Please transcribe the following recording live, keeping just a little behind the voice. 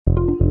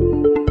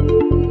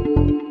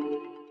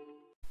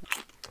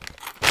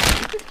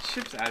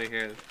just out of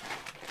here.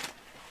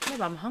 Yeah,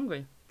 but I'm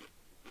hungry.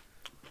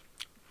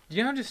 Do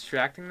you know how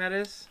distracting that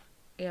is?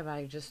 Yeah, but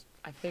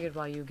I figured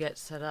while you get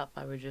set up,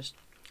 I would just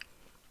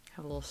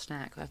have a little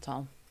snack, that's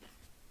all.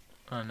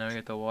 Oh, now we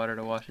get the water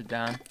to wash it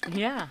down.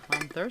 Yeah,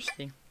 I'm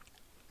thirsty.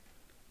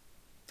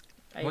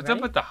 What's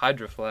up with the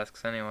Hydro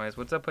Flasks anyways?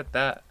 What's up with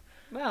that?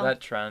 Well, That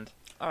trend.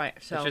 alright,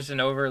 so... It's just an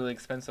overly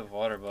expensive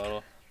water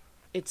bottle.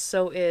 It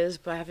so is,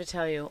 but I have to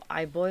tell you,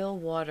 I boil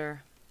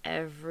water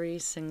every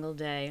single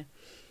day.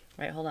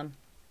 Right, hold on.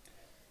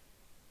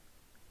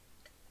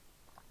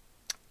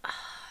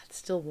 It's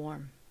still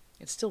warm.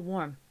 It's still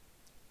warm.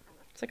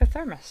 It's like a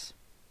thermos.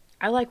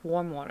 I like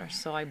warm water,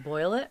 so I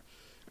boil it,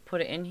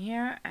 put it in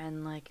here,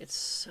 and like it's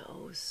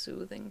so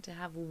soothing to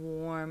have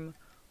warm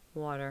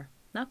water.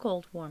 Not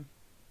cold, warm.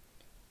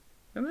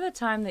 Remember the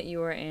time that you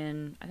were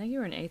in, I think you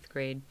were in 8th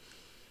grade,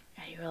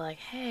 and you were like,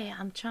 hey,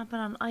 I'm chomping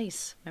on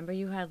ice. Remember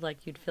you had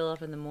like, you'd fill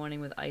up in the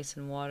morning with ice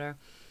and water,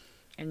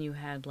 and you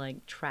had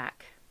like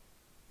track.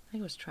 I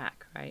think it was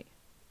track, right?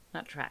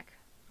 Not track.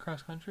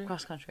 Cross country?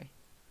 Cross country.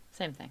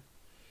 Same thing.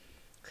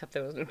 Except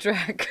there was no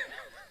track.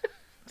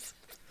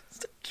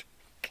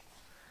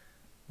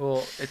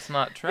 Well, it's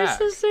not track. It's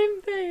the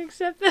same thing,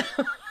 except that...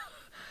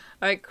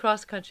 Alright,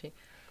 cross country.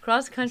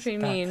 Cross country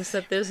means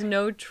that there's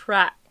no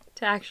track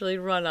to actually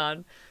run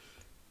on.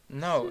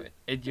 No,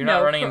 you're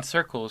not running in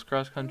circles.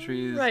 Cross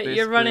country is right,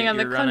 you're running on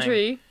the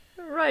country.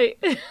 Right.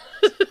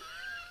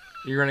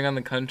 You're running on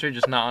the country,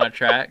 just not on a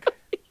track?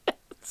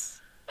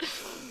 Yes.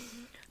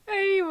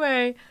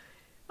 Anyway,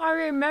 I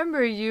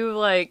remember you,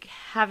 like,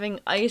 having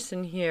ice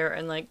in here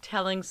and, like,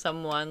 telling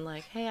someone,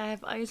 like, hey, I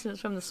have ice and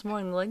it's from this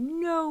morning. They're like,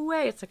 no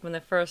way. It's like when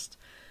the first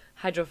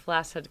Hydro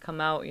Flask had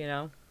come out, you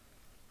know.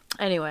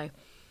 Anyway.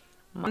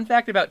 Fun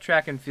fact about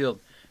track and field.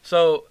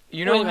 So,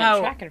 you know how...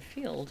 track and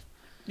field?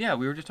 Yeah,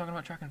 we were just talking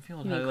about track and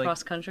field. You mean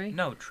cross country?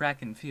 No,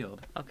 track and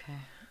field. Okay.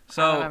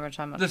 So,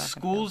 the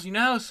schools, you know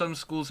how some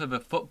schools have a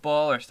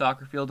football or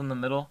soccer field in the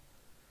middle?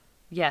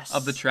 Yes.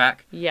 Of the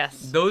track?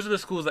 Yes. Those are the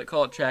schools that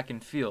call it track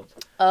and field.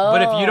 Oh.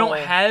 But if you don't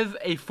have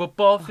a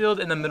football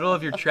field in the middle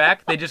of your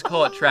track, they just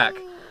call it track.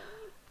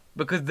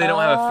 Because they don't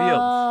have a field.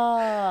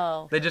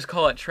 Oh. They just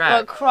call it track.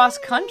 But cross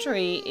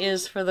country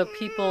is for the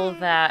people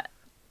that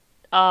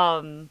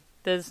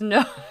there's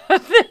no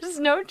there's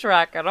no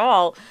track at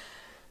all.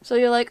 So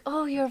you're like,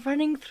 oh, you're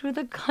running through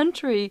the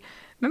country.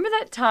 Remember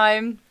that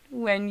time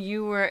when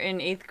you were in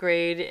 8th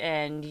grade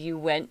and you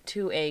went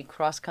to a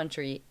cross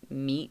country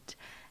meet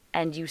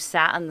and you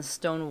sat on the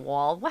stone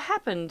wall? What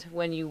happened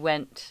when you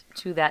went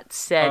to that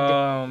said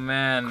oh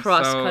man,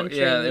 cross country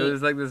yeah, meet? it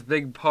was like this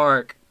big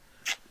park,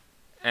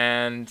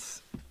 and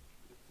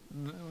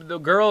the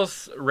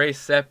girls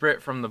raced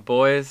separate from the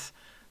boys.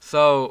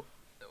 So,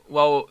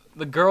 well,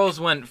 the girls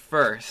went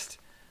first.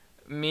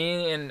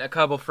 Me and a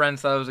couple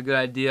friends thought it was a good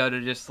idea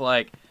to just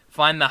like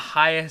find the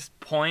highest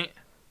point,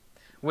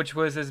 which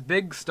was this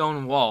big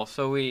stone wall.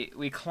 So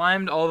we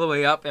climbed all the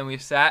way up and we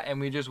sat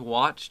and we just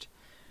watched.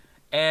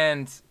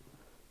 And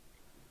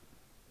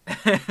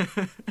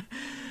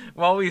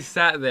while we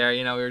sat there,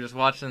 you know, we were just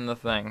watching the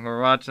thing. We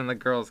were watching the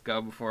girls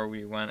go before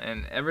we went,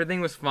 and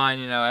everything was fine.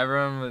 You know,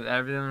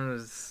 everyone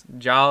was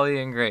jolly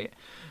and great.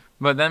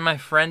 But then my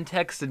friend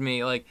texted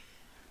me like,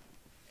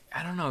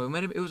 I don't know,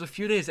 it was a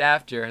few days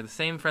after, the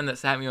same friend that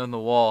sat me on the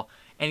wall,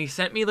 and he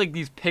sent me like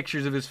these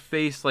pictures of his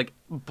face like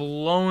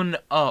blown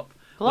up.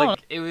 Like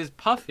it was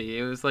puffy,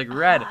 it was like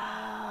red.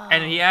 Oh.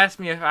 And he asked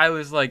me if I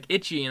was like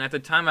itchy, and at the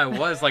time I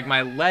was, like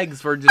my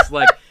legs were just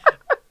like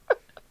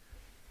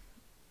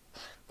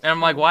and I'm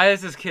like, why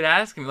is this kid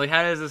asking me? Like,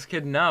 how does this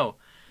kid know?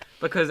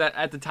 Because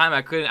at the time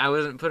I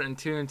wasn't putting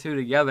 2 and 2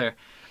 together.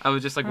 I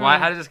was just like, why?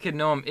 How does this kid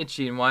know I'm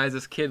itchy, and why is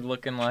this kid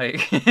looking like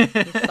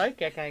he's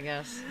psychic, I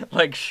guess.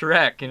 Like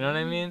Shrek, you know what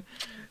I mean?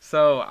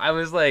 So I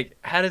was like,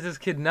 how does this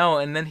kid know?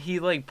 And then he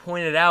like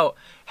pointed out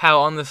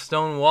how on the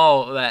stone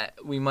wall that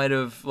we might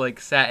have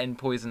like sat in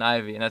poison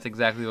ivy, and that's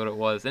exactly what it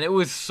was. And it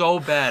was so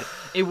bad.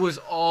 It was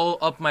all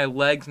up my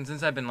legs, and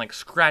since I've been like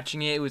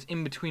scratching it, it was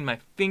in between my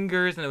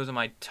fingers, and it was on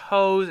my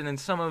toes, and then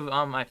some of it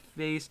on my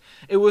face.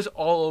 It was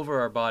all over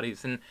our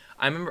bodies. And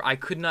I remember I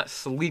could not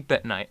sleep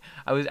at night.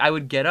 I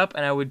would get up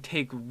and I would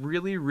take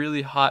really,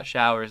 really hot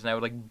showers, and I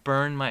would like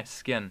burn my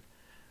skin.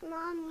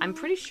 I'm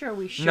pretty sure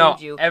we showed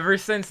you. No, ever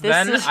since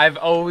then, I've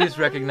always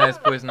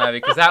recognized poison ivy,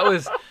 because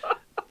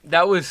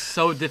that was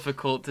so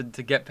difficult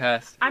to get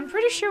past. I'm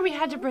pretty sure we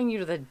had to bring you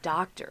to the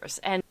doctors,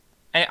 and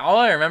all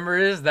I remember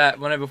is that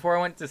before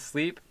I went to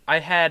sleep, I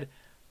had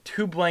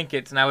 2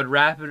 blankets, and I would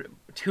wrap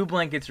 2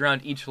 blankets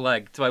around each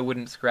leg so I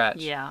wouldn't scratch.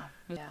 Yeah.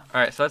 All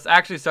right, so let's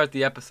actually start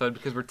the episode,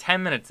 because we're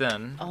 10 minutes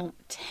in. Oh,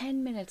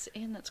 10 minutes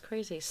in? That's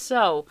crazy.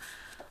 So,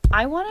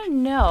 I want to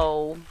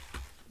know,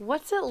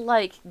 what's it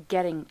like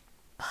getting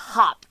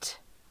popped?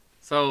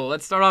 So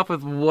let's start off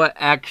with what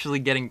actually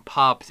getting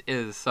popped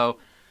is. So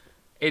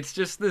it's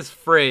just this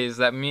phrase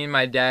that me and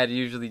my dad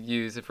usually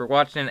use. If we're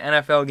watching an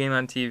NFL game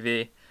on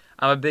TV,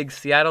 I'm a big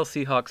Seattle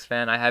Seahawks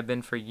fan. I have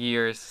been for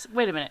years.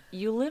 Wait a minute.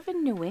 You live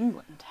in New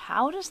England.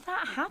 How does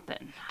that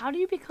happen? How do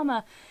you become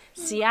a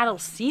Seattle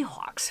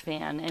Seahawks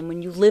fan and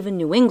when you live in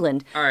New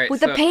England All right,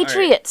 with so- the all right.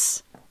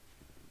 Patriots?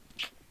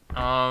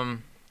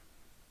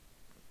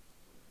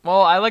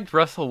 Well, I liked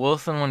Russell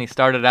Wilson when he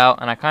started out,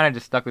 and I kind of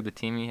just stuck with the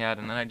team he had,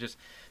 and then I just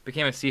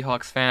became a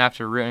Seahawks fan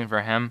after rooting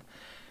for him.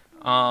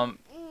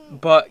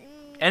 But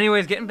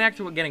anyways, getting back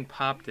to what getting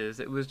popped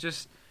is,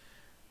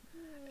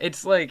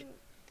 it's like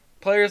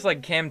players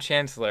like Cam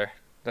Chancellor,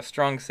 the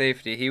strong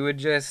safety. He would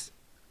just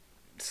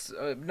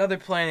another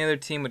player on the other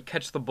team would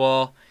catch the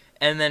ball,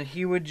 and then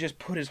he would just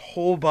put his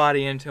whole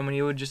body into him, and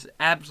he would just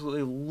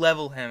absolutely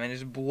level him and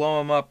just blow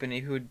him up, and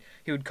he would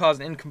cause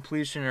an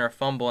incompletion or a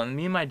fumble, and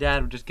me and my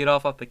dad would just get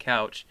off the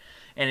couch,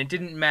 and it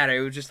didn't matter.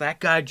 It was just that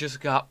guy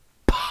just got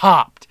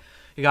popped.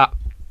 He got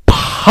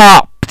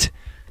popped.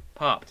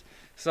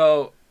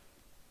 So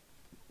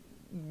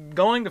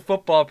going to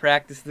football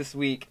practice this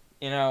week,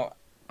 I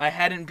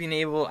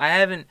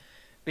haven't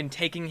been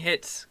taking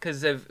hits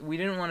because we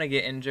didn't want to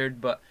get injured,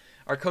 but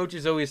our coach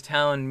is always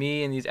telling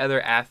me and these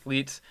other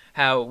athletes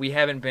how we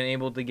haven't been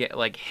able to get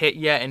hit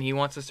yet, and he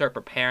wants to start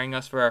preparing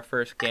us for our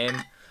first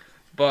game.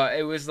 But I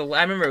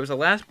remember it was the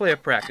last play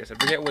of practice. I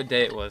forget what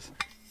day it was.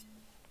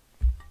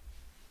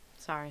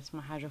 Sorry, it's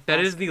my hydro flask. That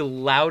is the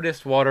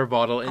loudest water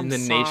bottle in the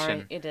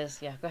nation. It is.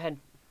 Yeah, go ahead.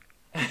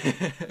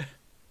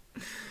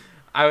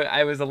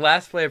 I was the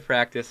last play of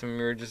practice, and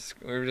we were just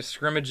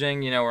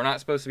scrimmaging. We're not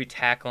supposed to be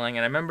tackling,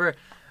 and I remember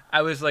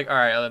I was like, all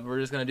right,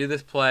 we're just gonna do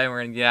this play, and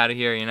we're gonna get out of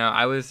here.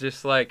 I was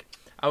just like,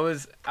 I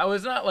was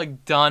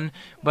not done,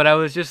 but I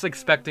was just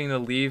expecting to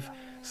leave.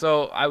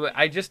 So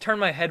I just turned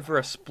my head for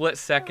a split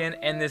second,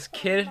 and this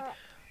kid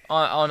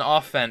on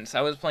offense,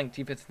 I was playing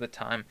defense at the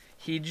time,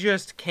 he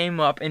just came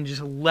up and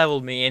just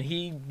leveled me, and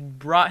he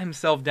brought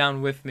himself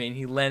down with me, and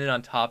he landed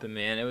on top of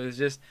me, and it was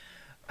just,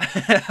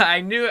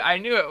 I knew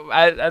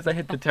it as I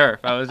hit the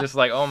turf. I was just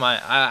like, oh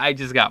my, I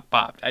just got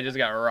popped. I just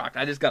got rocked.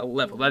 I just got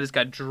leveled. I just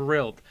got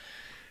drilled.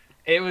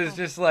 It was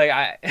just like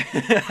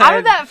How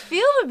did that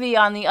feel to be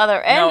on the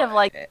other end of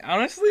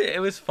Honestly, it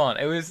was fun.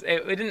 It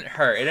didn't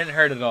hurt. It didn't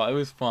hurt at all. It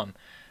was fun.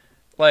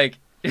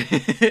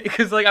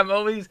 Because I'm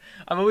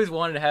always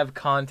wanted to have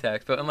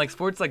contact, but in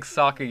sports like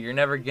soccer, you're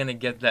never gonna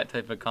get that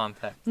type of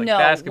contact. No,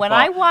 basketball, when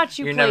I watch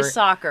you play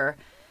soccer,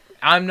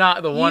 I'm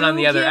not the one on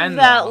the other end.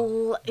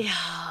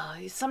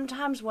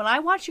 Sometimes when I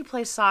watch you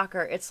play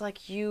soccer, it's like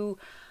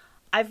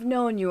I've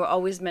known you were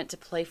always meant to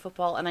play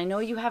football, and I know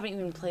you haven't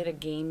even played a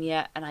game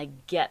yet, and I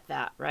get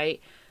that, right?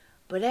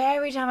 But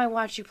every time I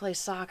watch you play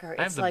soccer,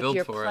 it's like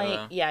you're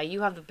playing. Yeah,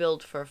 you have the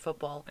build for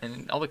football.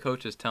 And all the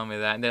coaches tell me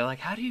that, and they're like,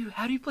 "How do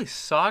you play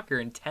soccer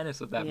and tennis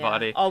with that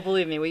body?" Oh,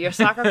 believe me, with your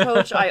soccer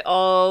coach, I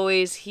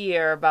always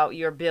hear about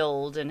your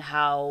build and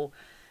how,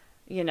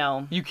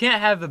 You can't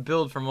have the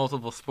build for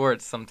multiple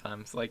sports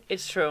sometimes.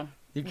 It's true.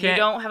 You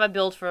don't have a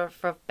build for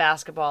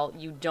basketball.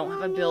 You don't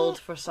have a build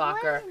for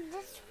soccer.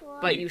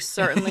 But you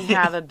certainly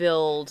have a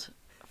build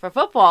for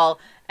football,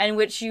 and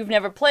which you've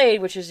never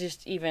played, which is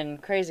just even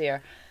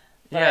crazier.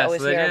 But I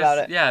always hear about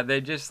it. Yeah,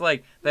 they just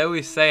they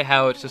always say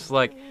how it's just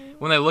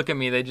when they look at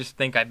me, they just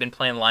think I've been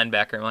playing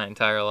linebacker my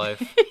entire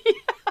life.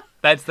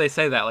 They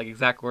say that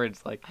exact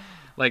words. Like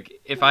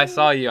if I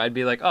saw you, I'd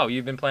be like, oh,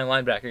 you've been playing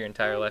linebacker your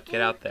entire life.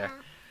 Get out there.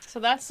 So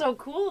that's so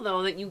cool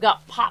though that you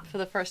got popped for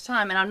the first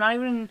time, and I'm not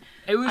even.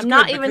 It was. I'm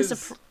not even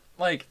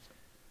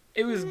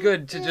it was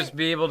good to just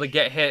be able to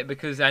get hit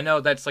because I know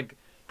that's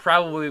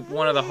probably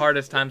one of the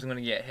hardest times I'm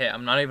going to get hit.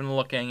 I'm not even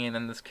looking, and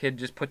then this kid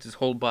just puts his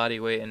whole body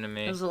weight into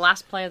me. It was the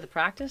last play of the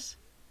practice?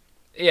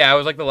 Yeah, it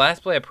was the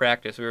last play of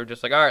practice. We were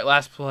just all right,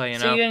 last play,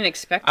 So you didn't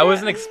expect it? I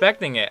wasn't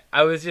expecting it.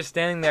 I was just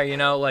standing there,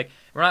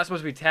 we're not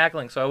supposed to be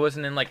tackling, so I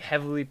wasn't in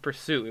heavily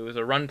pursuit. It was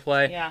a run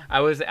play. Yeah.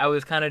 I was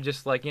kind of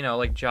just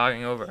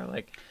jogging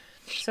over,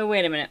 So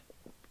wait a minute.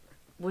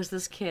 Was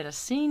this kid a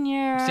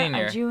senior?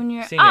 A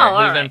junior? Senior.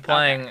 Oh, He's been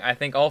playing, I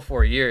think, all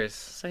 4 years.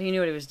 So he knew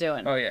what he was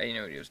doing. Oh yeah, he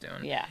knew what he was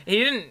doing. Yeah.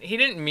 He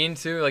didn't mean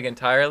to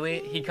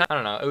entirely. I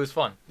don't know. It was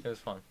fun.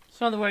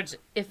 So in other words,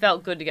 it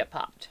felt good to get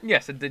popped.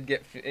 Yes, it did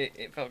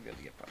it felt good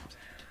to get popped.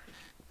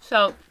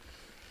 So,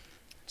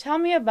 tell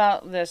me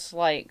about this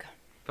Felt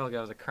like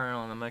I was a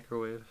kernel in the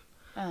microwave.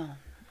 Oh,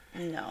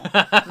 no.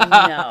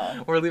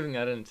 No. We're leaving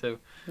that in too.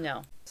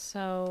 No.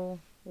 So,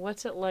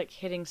 what's it like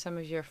hitting some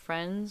of your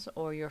friends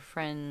or your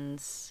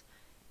friends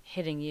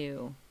hitting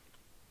you?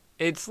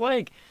 It's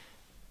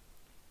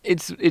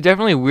it's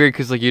definitely weird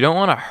because you don't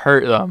want to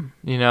hurt them.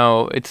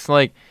 It's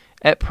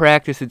at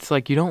practice, it's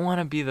you don't want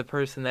to be the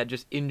person that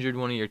just injured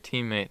one of your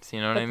teammates.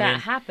 You know what I mean? But that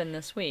happened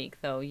this week,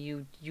 though.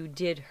 You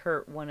did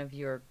hurt one of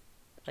your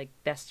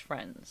best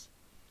friends.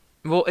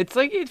 Well, it's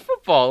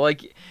football.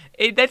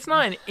 That's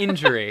not an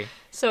injury.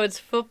 So it's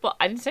football.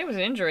 I didn't say it was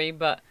an injury,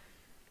 but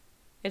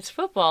it's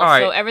football. All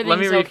right, so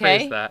everything's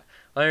okay.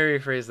 Let me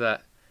rephrase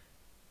that.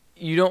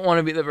 You don't want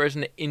to be the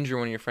person to injure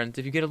one of your friends.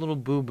 If you get a little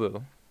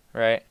boo-boo,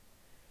 right?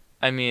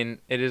 I mean,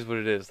 it is what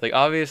it is.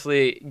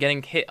 Obviously,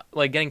 getting hit,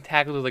 getting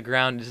tackled to the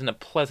ground isn't a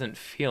pleasant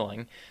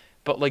feeling,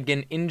 but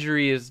an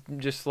injury is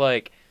just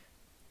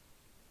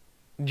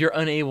you're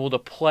unable to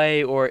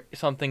play or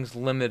something's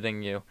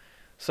limiting you.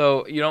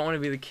 So you don't want to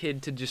be the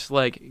kid to just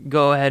like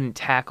go ahead and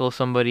tackle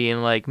somebody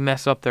and like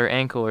mess up their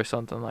ankle or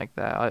something like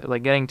that.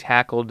 Like getting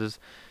tackled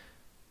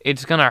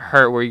it's gonna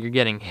hurt where you're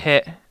getting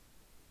hit,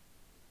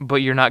 but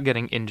you're not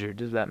getting injured.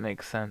 Does that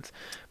make sense?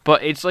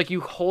 But it's like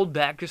you hold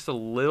back just a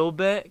little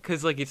bit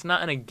because like it's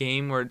not in a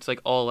game where it's like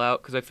all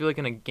out. Because I feel like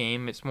in a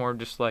game it's more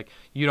just like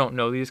you don't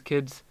know these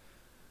kids.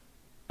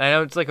 I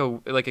know it's like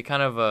a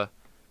kind of a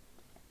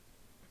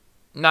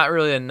not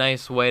really a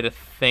nice way to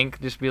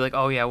think. Just be like,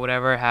 oh yeah,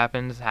 whatever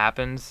happens,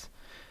 happens.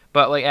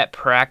 But like at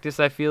practice,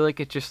 I feel like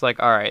it's just like,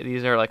 all right,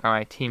 these are like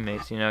my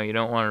teammates. You know, you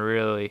don't want to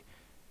really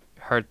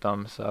hurt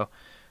them. So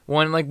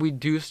when like we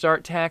do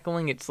start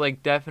tackling, it's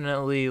like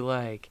definitely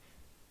like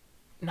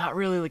not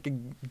really like a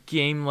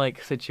game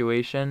like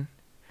situation.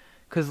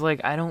 Cause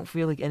like I don't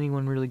feel like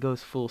anyone really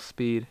goes full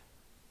speed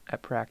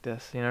at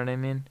practice. You know what I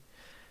mean?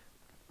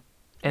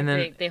 And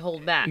then they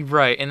hold back.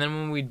 Right, and then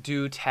when we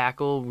do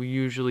tackle, we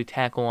usually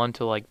tackle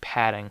onto like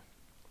padding,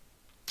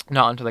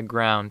 not onto the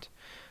ground.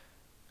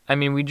 I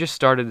mean, we just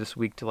started this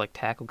week to like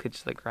tackle kids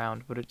to the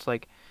ground, but it's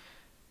like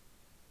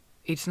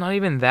it's not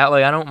even that.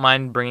 Like I don't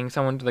mind bringing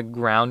someone to the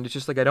ground. It's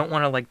just like I don't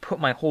want to like put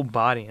my whole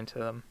body into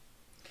them.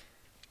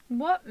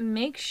 What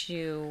makes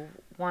you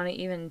want to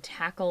even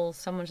tackle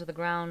someone to the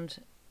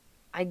ground?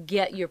 I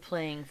get you're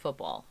playing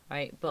football,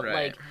 right? But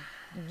like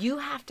you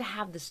have to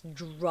have this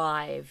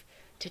drive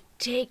to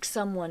take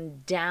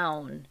someone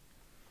down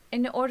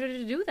in order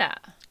to do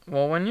that.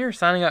 Well, when you're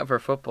signing up for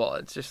football,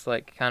 it's just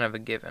like kind of a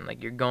given.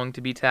 Like you're going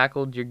to be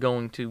tackled, you're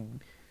going to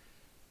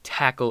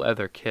tackle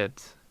other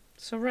kids.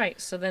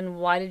 So then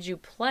why did you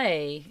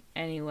play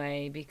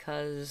anyway?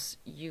 Because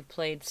you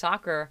played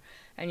soccer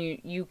and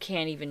you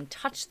can't even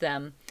touch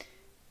them.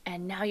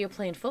 And now you're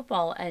playing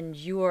football and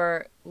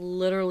you're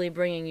literally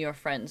bringing your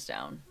friends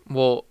down.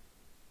 Well,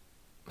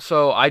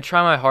 so I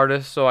try my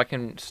hardest so I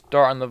can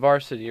start on the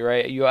varsity,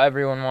 right?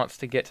 Everyone wants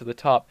to get to the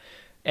top.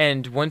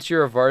 And once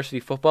you're a varsity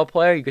football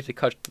player, you get to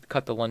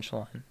cut the lunch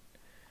line.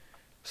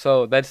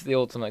 So that's the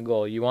ultimate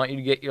goal. You want you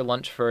to get your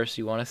lunch first.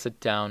 You want to sit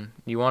down.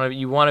 You want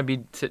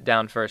to sit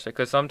down first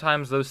because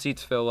sometimes those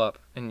seats fill up,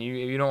 and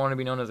you don't want to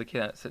be known as a kid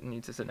that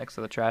needs to sit next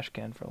to the trash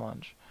can for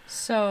lunch.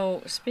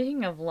 So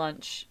speaking of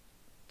lunch,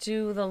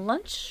 do the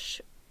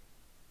lunch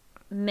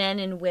men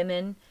and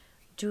women,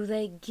 do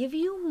they give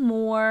you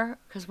more?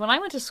 Because when I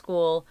went to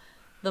school,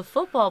 the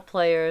football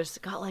players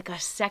got like a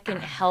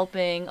second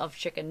helping of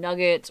chicken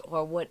nuggets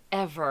or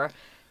whatever.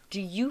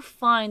 Do you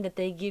find that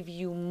they give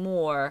you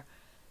more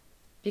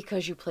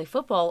because you play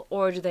football,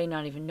 or do they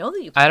not even know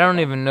that you play I don't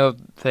football? even know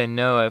if they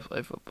know I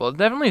play football.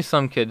 Definitely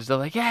some kids, they're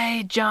like,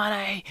 hey,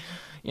 Johnny.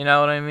 You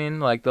know what I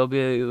mean? Like they'll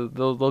give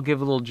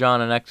little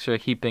John an extra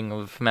heaping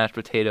of mashed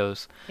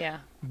potatoes. Yeah.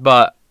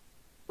 But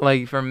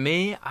like for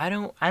me, I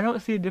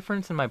don't see a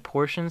difference in my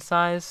portion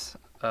size.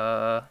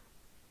 But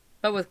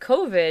with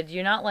COVID,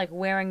 you're not like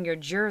wearing your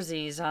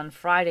jerseys on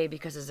Friday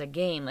because it's a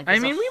game. Like I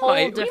mean, we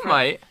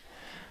might.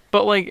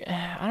 But like,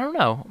 I don't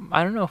know.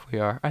 I don't know if we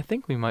are. I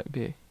think we might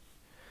be.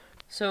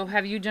 So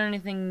have you done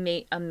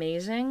anything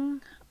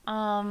amazing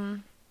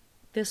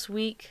this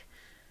week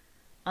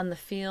on the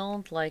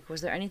field? Like, was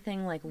there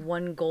anything like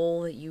one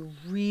goal that you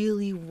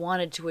really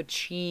wanted to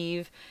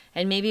achieve?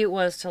 And maybe it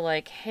was to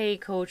like, hey,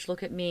 coach,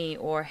 look at me.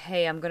 Or,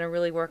 hey, I'm going to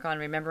really work on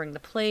remembering the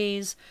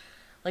plays.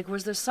 Like,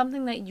 was there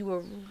something that you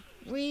were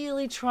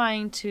really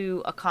trying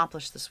to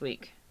accomplish this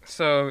week?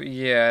 So,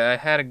 yeah,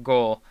 I had a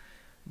goal.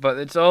 But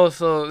it's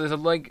also, there's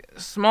like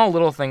small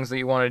little things that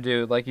you want to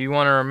do. Like, you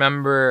want to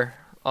remember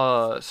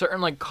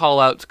certain like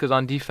call-outs, because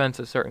on defense,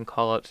 there's certain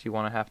call-outs you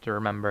want to have to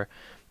remember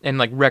and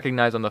like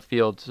recognize on the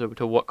field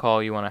to what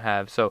call you want to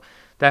have. So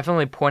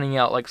definitely pointing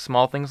out like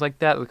small things like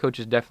that, the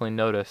coaches definitely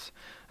notice,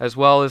 as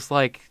well as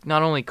like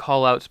not only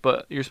call-outs,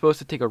 but you're supposed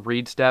to take a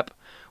read step,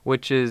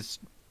 which is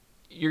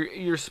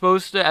you're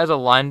supposed to, as a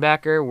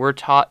linebacker, we're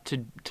taught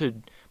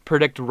to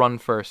predict run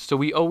first. So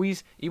we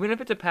always, even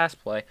if it's a pass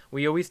play,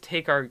 we always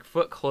take our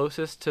foot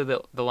closest to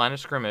the line of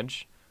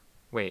scrimmage.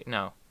 Wait,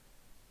 no.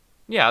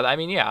 Yeah, I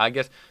mean, yeah, I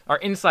guess our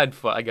inside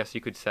foot, I guess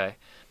you could say.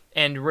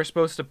 And we're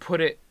supposed to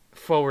put it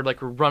forward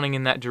like we're running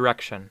in that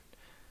direction.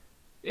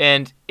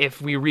 And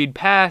if we read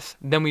pass,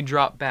 then we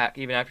drop back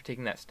even after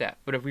taking that step.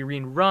 But if we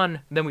read run,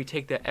 then we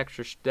take that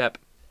extra step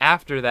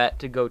after that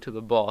to go to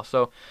the ball.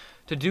 So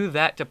to do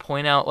that, to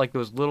point out like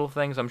those little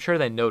things, I'm sure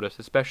they notice,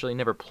 especially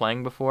never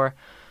playing before.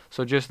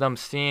 So just them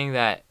seeing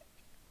that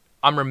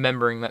I'm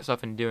remembering that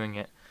stuff and doing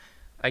it,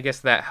 I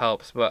guess that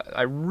helps. But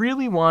I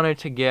really wanted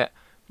to get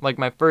like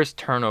my first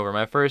turnover,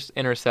 my first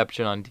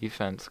interception on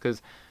defense,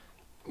 because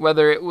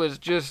whether it was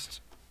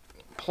just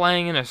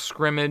playing in a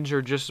scrimmage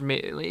or just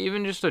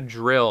even just a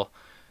drill,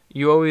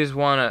 you always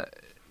want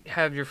to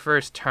have your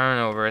first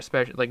turnover,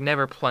 especially like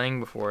never playing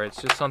before. It's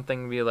just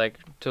something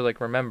to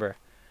remember.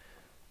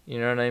 You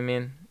know what I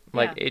mean?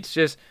 Like Yeah.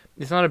 it's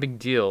not a big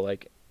deal.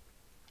 Like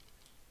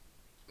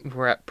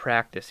we're at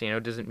practice,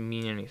 it doesn't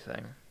mean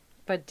anything.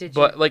 But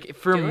But like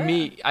for do it?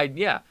 me,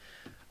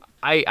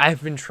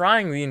 I've been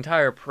trying the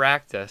entire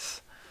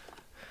practice.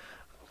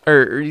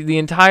 or the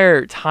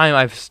entire time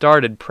I've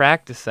started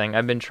practicing,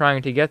 I've been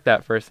trying to get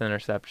that first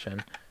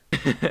interception.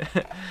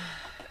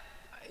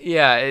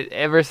 Yeah,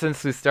 ever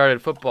since we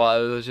started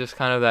football, it was just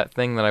kind of that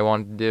thing that I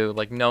wanted to do,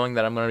 like knowing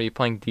that I'm going to be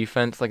playing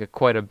defense like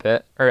quite a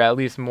bit, or at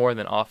least more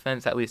than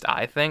offense, at least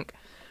I think.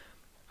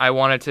 I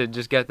wanted to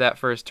just get that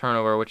first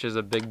turnover, which is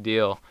a big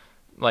deal.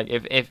 Like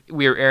if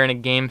we were in a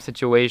game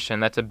situation,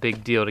 that's a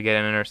big deal to get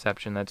an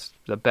interception. That's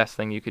the best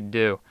thing you could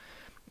do,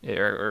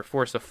 or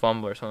force a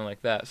fumble or something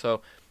like that. So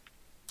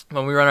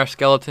when we run our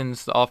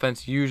skeletons, the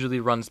offense usually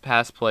runs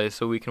pass plays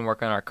so we can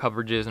work on our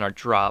coverages and our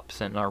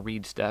drops and our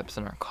read steps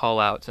and our call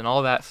outs and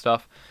all that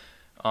stuff.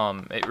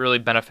 It really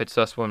benefits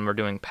us when we're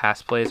doing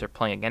pass plays or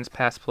playing against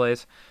pass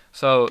plays.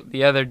 So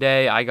the other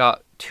day I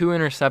got 2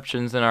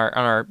 interceptions on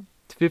our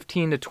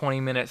 15 to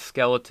 20 minute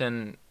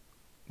skeleton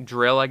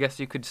drill, I guess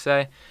you could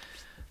say.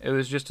 It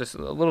was just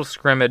a little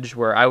scrimmage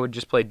where I would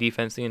just play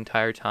defense the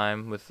entire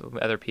time with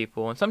other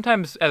people, and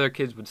sometimes other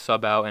kids would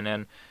sub out, and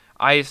then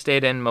I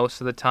stayed in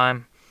most of the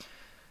time.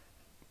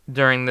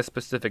 During this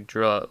specific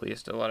drill, at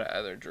least, a lot of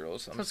other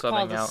drills I'm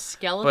subbing out.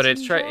 Skeleton but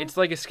it's drill? it's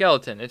like a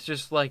skeleton. It's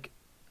just like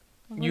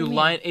What do you mean?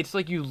 line. It's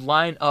like you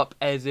line up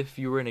as if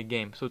you were in a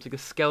game. So it's like a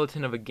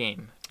skeleton of a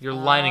game. You're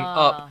lining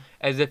up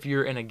as if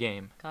you're in a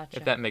game. Gotcha.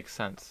 If that makes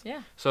sense.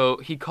 Yeah. So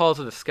he calls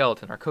it a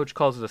skeleton. Our coach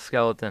calls it a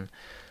skeleton.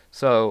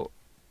 So,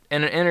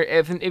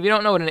 if you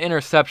don't know what an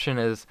interception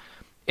is,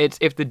 it's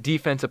if the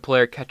defensive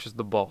player catches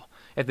the ball.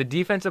 If the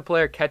defensive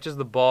player catches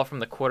the ball from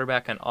the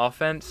quarterback on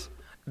offense,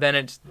 then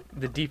it's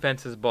the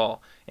defense's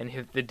ball. And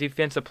if the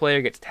defensive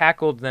player gets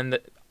tackled, then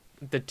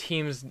the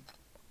team's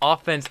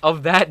offense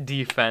of that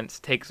defense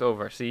takes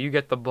over. So you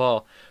get the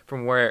ball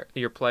from where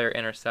your player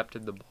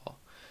intercepted the ball.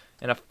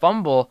 And a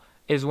fumble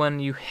is when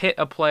you hit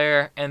a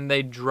player and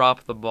they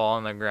drop the ball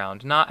on the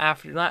ground. Not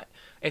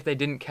if they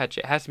didn't catch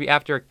it. It has to be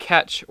after a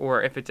catch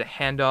or if it's a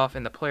handoff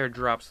and the player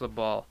drops the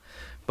ball.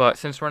 But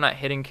since we're not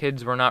hitting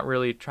kids, we're not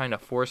really trying to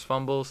force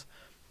fumbles.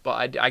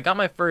 But I got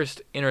my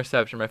first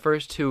interception, my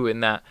first 2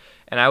 in that,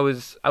 and I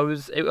was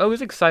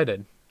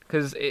excited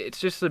because it's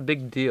just a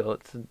big deal.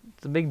 It's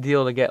a big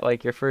deal to get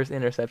like your first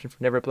interception for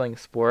never playing a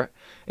sport.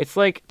 It's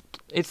like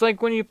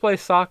when you play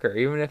soccer,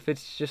 even if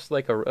it's just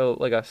like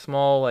a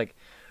small like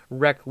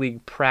rec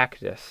league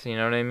practice. You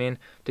know what I mean?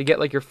 To get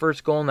like your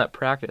first goal in that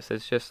practice,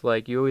 it's just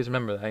like you always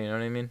remember that. You know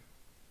what I mean?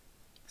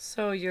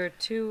 So your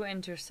 2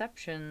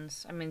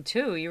 interceptions,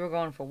 2, you were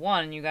going for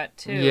 1 and you got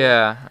 2.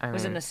 Yeah.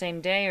 Was it in the same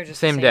day or just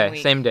same the day?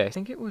 week? Same day. I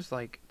think it was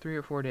like 3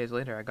 or 4 days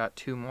later. I got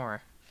 2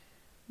 more.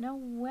 No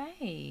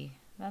way.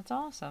 That's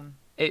awesome.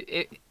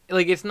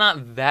 It's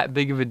not that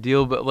big of a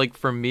deal, but like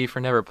for me, for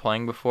never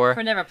playing before.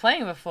 For never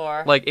playing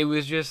before. Like it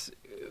was just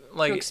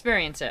like to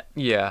experience it.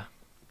 Yeah.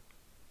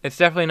 It's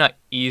definitely not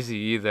easy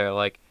either.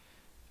 Like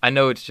I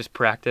know it's just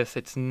practice.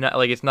 It's not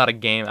a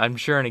game. I'm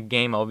sure in a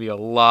game I'll be a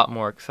lot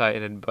more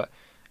excited, but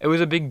it was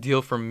a big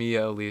deal for me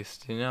at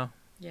least, you know?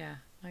 Yeah,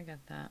 I get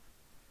that.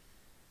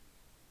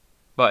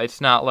 But it's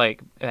not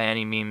like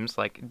any memes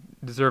like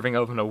deserving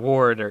of an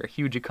award or a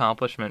huge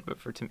accomplishment, but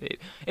to me,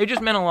 it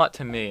just meant a lot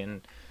to me,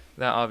 and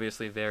that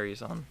obviously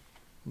varies on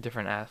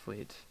different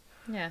athletes.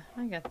 Yeah,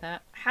 I get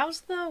that.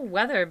 How's the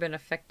weather been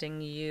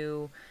affecting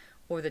you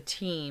or the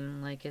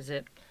team? Like, have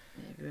you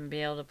been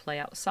able to play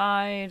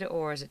outside,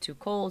 or is it too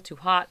cold, too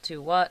hot,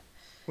 too what?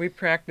 We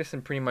practice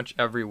in pretty much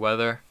every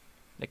weather,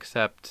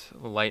 except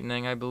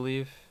lightning, I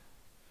believe.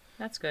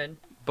 That's good.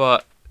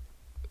 But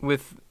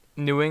with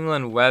New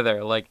England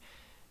weather, like,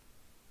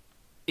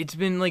 it's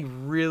been like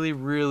really,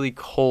 really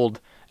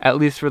cold. At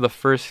least for the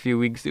first few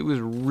weeks, it was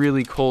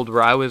really cold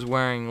where I was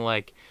wearing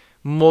like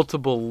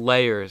multiple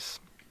layers.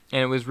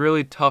 And it was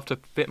really tough to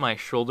fit my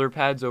shoulder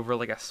pads over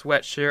like a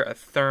sweatshirt, a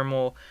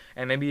thermal,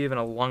 and maybe even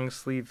a long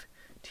sleeve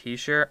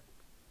t-shirt.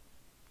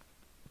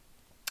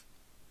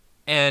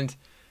 And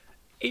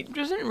it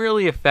doesn't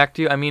really affect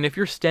you. I mean, if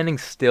you're standing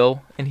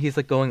still and he's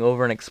like going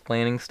over and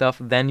explaining stuff,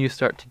 then you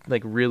start to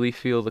like really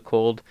feel the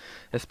cold,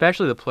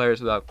 especially the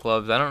players without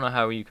gloves. I don't know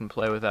how you can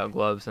play without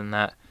gloves in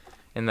that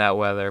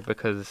weather,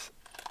 because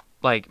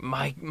like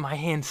my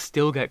hands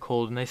still get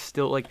cold, and I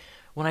still like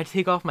when I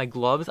take off my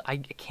gloves, I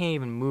can't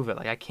even move it.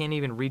 Like I can't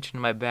even reach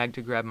into my bag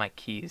to grab my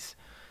keys.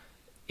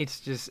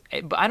 It's just,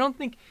 but I don't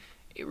think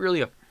it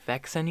really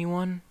affects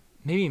anyone.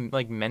 Maybe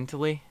like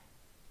mentally.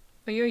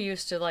 But you're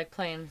used to like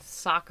playing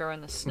soccer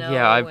in the snow.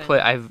 Yeah, I've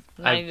played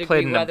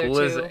in a weather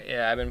blizzard. too.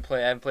 Yeah,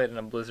 I've played in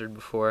a blizzard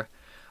before.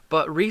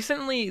 But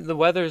recently the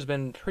weather's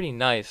been pretty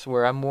nice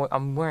where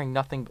I'm wearing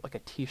nothing but like a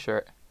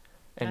t-shirt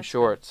and That's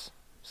shorts.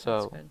 Good. So,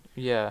 That's good.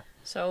 Yeah.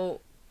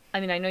 So, I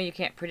mean, I know you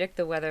can't predict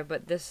the weather,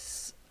 but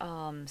this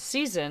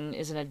season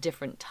is in a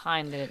different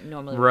time than it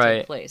normally would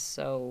take place.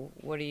 So,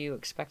 what are you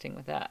expecting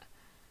with that?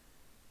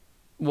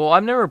 Well,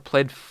 I've never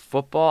played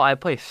football. I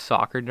play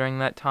soccer during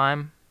that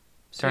time.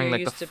 So during you're like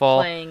used the to fall.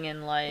 playing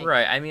in like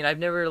Right. I mean, I've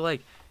never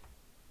like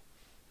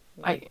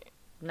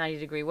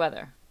 90-degree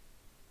weather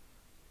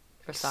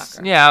for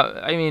soccer. Yeah,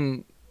 I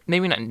mean,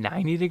 maybe not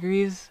 90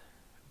 degrees,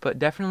 but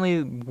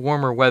definitely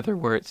warmer weather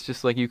where it's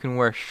just like you can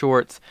wear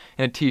shorts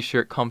and a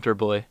t-shirt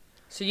comfortably.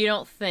 So you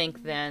don't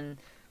think then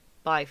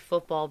by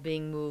football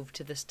being moved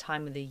to this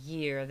time of the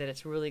year that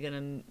it's really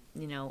going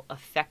to,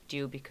 affect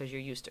you because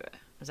you're used to it.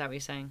 Is that what you're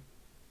saying?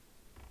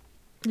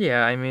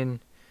 Yeah, I mean,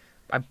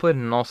 I played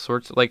in all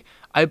sorts of, like,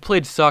 I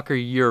played soccer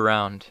year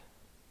round.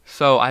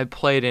 So I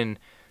played in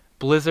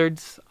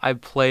blizzards, I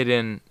played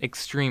in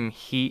extreme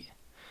heat,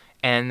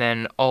 and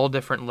then all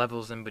different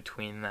levels in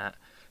between that.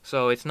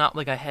 So it's not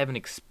like I haven't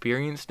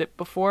experienced it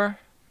before.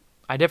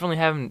 I definitely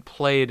haven't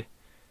played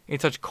in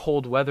such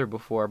cold weather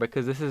before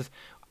because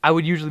I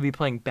would usually be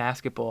playing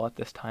basketball at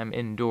this time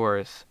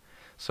indoors.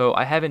 So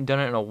I haven't done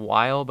it in a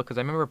while because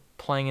I remember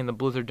playing in the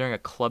blizzard during a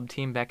club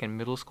team back in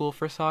middle school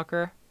for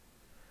soccer.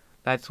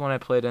 That's when I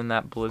played in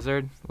that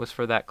blizzard, was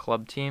for that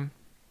club team.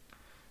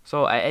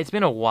 So it's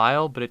been a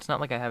while, but it's not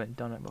like I haven't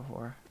done it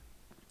before.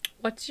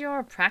 What's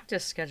your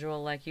practice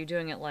schedule like? You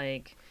doing it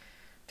like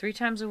 3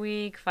 times a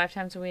week, 5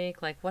 times a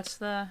week? Like, what's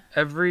the...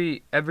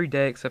 Every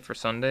day except for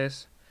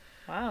Sundays.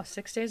 Wow,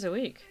 6 days a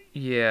week.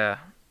 Yeah.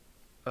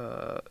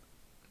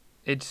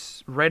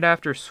 It's right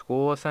after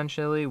school,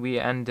 essentially. We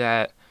end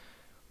at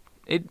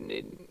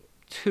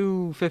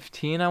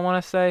 2:15, I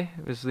want to say.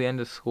 It was the end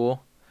of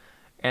school.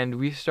 And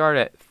we start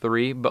at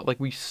 3, but, like,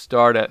 we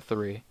start at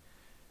 3.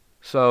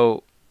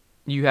 So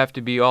you have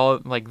to be all,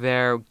 like,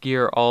 there,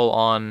 gear all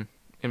on,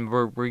 and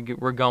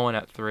we're going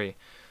at 3.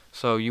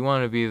 So you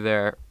want to be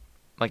there,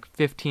 like,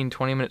 15,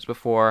 20 minutes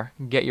before,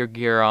 get your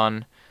gear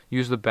on,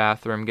 use the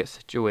bathroom, get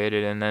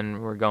situated, and then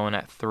we're going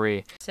at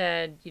 3.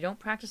 Said you don't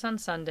practice on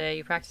Sunday,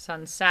 you practice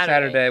on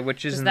Saturday. Saturday,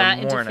 which is in the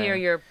morning. Does that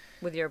interfere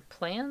with your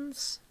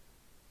plans?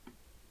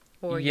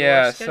 Or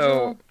Yeah, your schedule?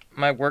 so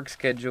my work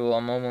schedule,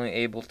 I'm only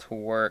able to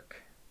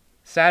work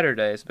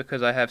Saturdays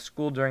because I have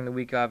school during the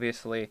week,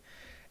 obviously.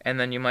 And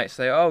then you might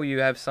say, oh, you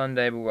have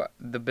Sunday, but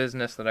the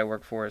business that I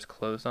work for is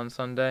closed on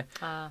Sunday.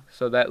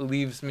 So that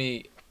leaves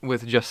me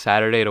with just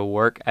Saturday to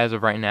work as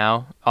of right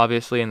now.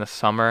 Obviously, in the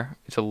summer,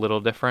 it's a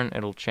little different.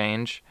 It'll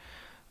change.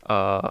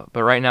 But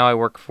right now, I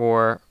work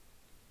for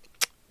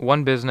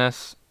one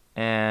business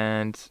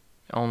and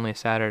only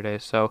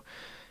Saturdays. So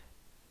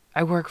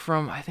I work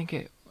from, I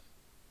think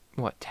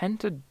 10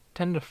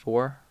 to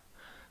 4.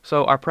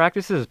 So our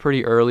practice is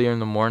pretty early in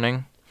the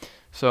morning.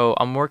 So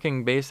I'm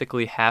working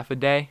basically half a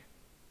day.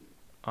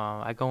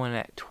 I go in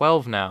at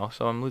 12 now,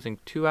 so I'm losing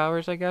 2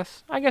 hours, I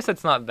guess. I guess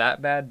that's not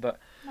that bad, but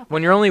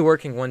when you're only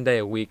working one day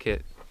a week,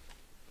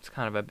 it's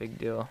kind of a big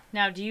deal.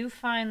 Now, do you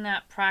find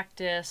that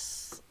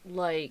practice,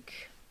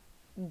 like,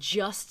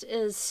 just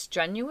as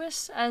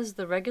strenuous as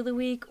the regular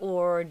week,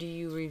 or do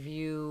you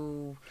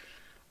review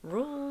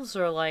rules,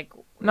 or, like...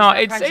 No,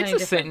 it's the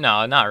same.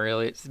 No, not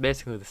really. It's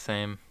basically the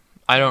same.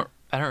 I don't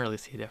really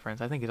see a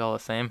difference. I think it's all the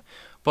same.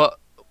 But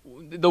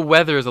the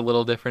weather is a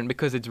little different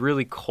because it's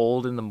really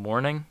cold in the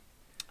morning.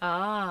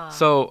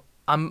 So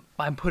I'm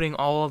putting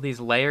all of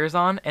these layers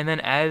on, and then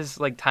as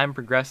like time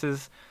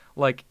progresses,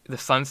 like the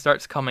sun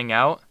starts coming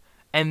out,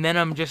 and then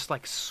I'm just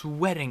like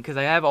sweating because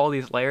I have all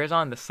these layers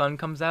on. The sun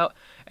comes out,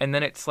 and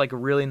then it's like a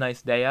really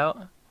nice day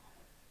out,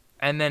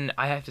 and then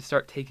I have to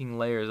start taking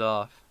layers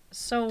off.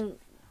 So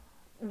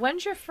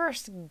when's your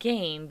first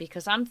game?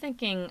 Because I'm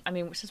thinking, I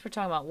mean, since we're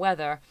talking about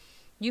weather,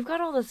 you've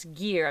got all this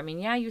gear. I mean,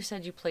 yeah, you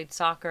said you played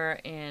soccer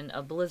in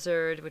a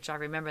blizzard, which I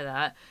remember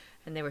that.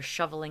 And they were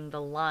shoveling the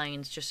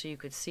lines just so you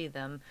could see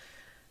them.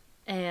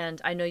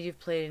 And I know you've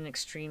played in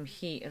extreme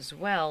heat as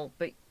well,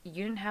 but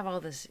you didn't have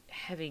all this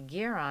heavy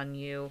gear on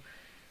you.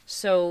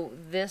 So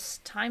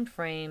this time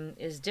frame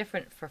is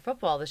different for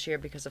football this year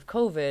because of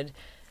COVID.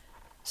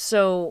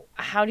 So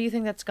how do you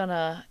think that's going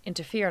to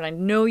interfere? And I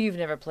know you've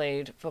never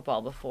played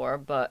football before,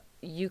 but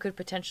you could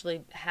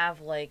potentially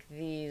have like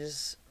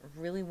these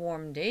really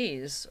warm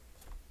days.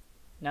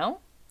 No?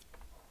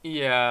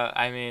 Yeah,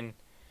 I mean,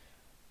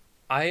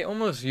 I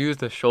almost use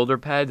the shoulder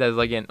pads as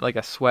like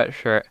a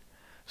sweatshirt.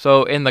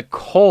 So in the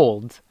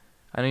cold,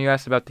 I know you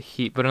asked about the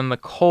heat, but in the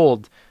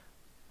cold,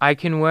 I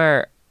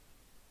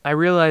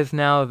realize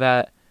now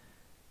that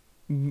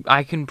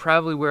I can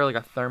probably wear like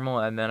a thermal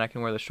and then I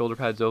can wear the shoulder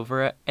pads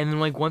over it. And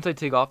then like once I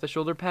take off the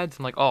shoulder pads,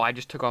 I'm like, oh, I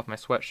just took off my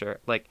sweatshirt.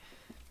 Like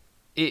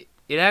it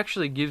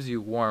actually gives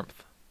you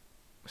warmth.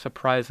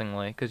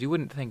 Surprisingly, because you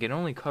wouldn't think it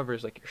only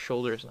covers like your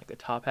shoulders and like the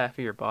top half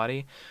of your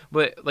body,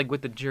 but like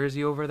with the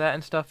jersey over that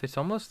and stuff, it's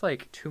almost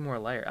like 2 more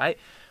layers.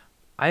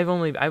 I've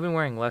been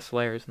wearing less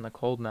layers in the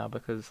cold now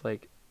because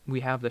like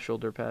we have the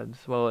shoulder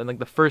pads. Well, in like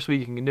the first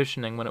week in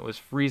conditioning when it was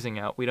freezing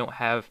out, we don't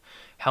have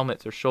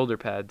helmets or shoulder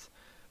pads,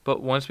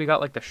 but once we got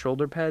like the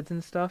shoulder pads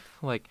and stuff,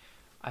 like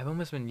I've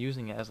almost been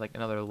using it as like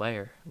another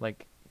layer,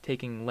 like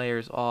taking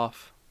layers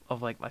off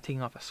of like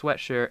taking off a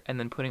sweatshirt and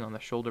then putting on the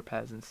shoulder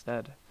pads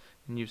instead.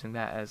 And using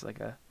that as like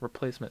a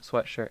replacement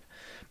sweatshirt.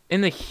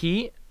 In the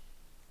heat,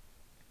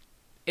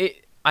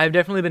 I've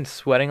definitely been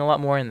sweating a lot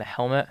more in the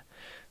helmet.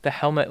 The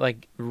helmet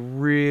like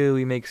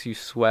really makes you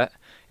sweat,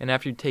 and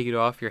after you take it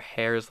off, your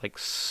hair is like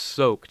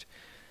soaked.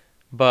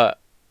 But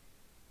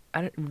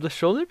the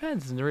shoulder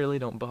pads really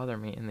don't bother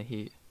me in the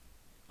heat.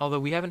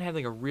 Although we haven't had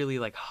like a really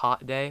like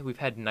hot day. We've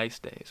had nice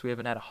days. We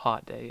haven't had a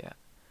hot day yet.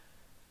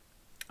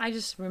 I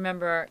just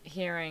remember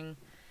hearing,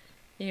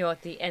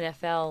 at the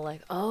NFL,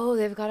 like, oh,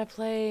 they've got to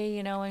play,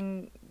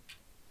 in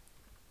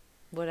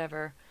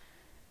whatever,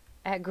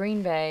 at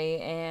Green Bay,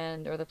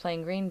 or they're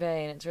playing Green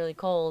Bay and it's really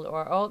cold,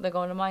 or, oh, they're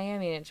going to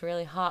Miami and it's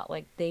really hot.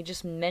 Like, they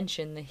just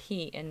mention the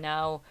heat and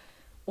now,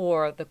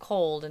 or the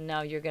cold, and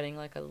now you're getting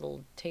like a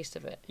little taste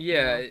of it.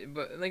 Yeah,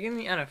 but like in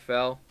the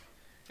NFL,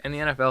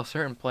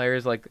 certain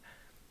players, like,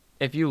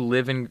 if you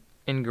live in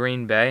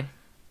Green Bay,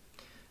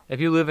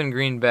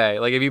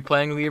 like if you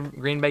play in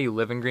Green Bay, you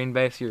live in Green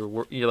Bay,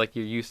 so you're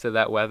used to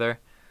that weather.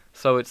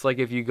 So it's like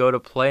if you go to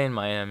play in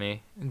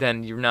Miami,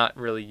 then you're not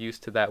really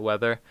used to that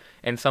weather.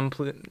 And some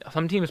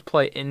teams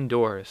play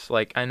indoors.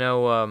 Like I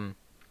know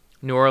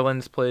New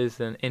Orleans plays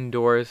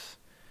indoors.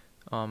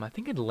 I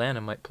think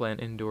Atlanta might play in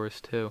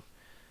indoors too.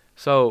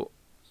 So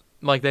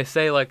like they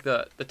say, like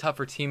the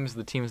tougher teams,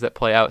 the teams that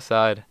play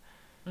outside.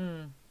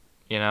 Mm.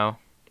 You know.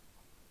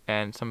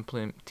 And some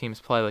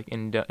teams play like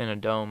in a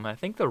dome. I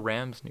think the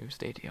Rams' new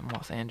stadium,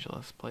 Los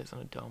Angeles, plays in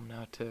a dome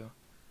now too.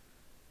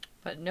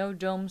 But no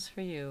domes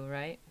for you,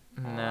 right?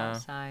 No. All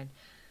outside.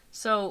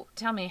 So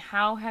tell me,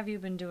 how have you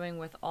been doing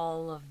with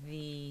all of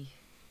the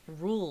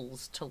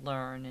rules to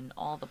learn and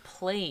all the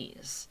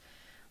plays?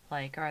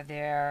 Like, are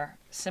there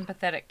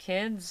sympathetic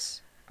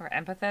kids or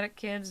empathetic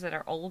kids that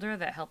are older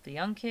that help the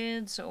young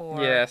kids, or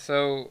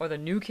the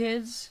new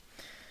kids?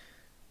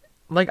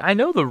 Like, I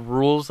know the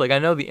rules. Like, I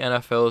know the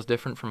NFL is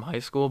different from high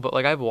school, but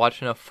like I've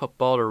watched enough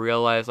football to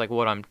realize like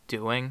what I'm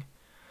doing.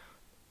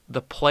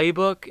 The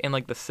playbook and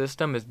like the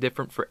system is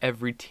different for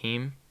every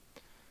team.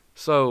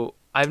 So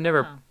I've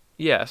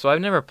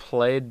never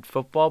played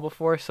football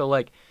before. So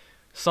like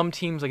some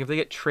teams, like if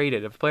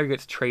a player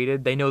gets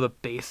traded, they know the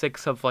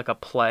basics of like a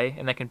play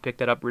and they can pick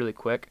that up really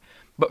quick.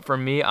 But for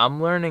me,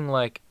 I'm learning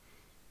like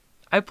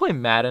I play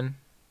Madden,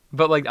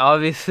 but like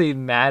obviously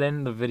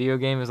Madden, the video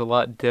game, is a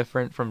lot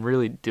different from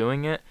really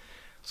doing it.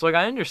 So like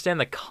I understand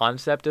the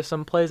concept of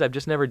some plays. I've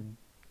just never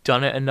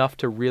done it enough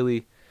to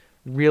really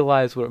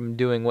realize what I'm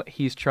doing, what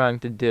he's trying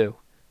to do.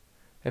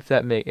 If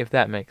that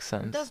makes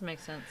sense. It does make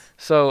sense.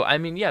 So, I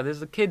mean, yeah, there's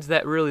the kids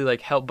that really,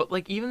 like, help. But,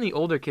 like, even the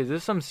older kids,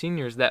 there's some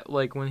seniors that,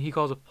 like, when he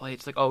calls a play,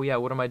 it's like, oh, yeah,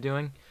 what am I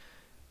doing?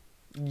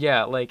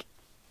 Yeah, like,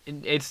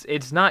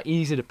 it's not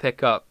easy to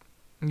pick up.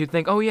 You'd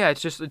think, oh, yeah,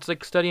 it's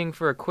like studying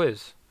for a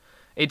quiz.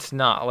 It's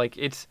not. Like,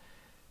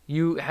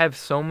 you have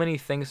so many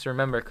things to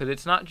remember because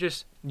it's not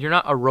just, you're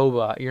not a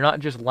robot. You're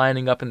not just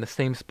lining up in the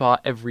same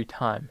spot every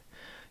time.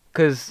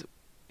 Because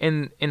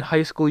in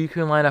high school, you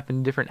can line up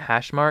in different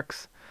hash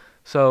marks.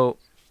 So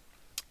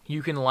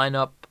you can line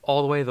up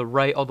all the way to the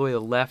right, all the way to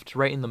the left,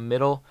 right in the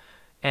middle,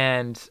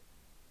 and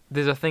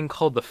there's a thing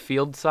called the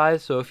field side.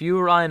 So if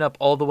you line up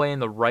all the way in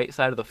the right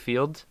side of the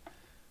field,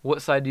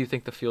 what side do you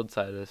think the field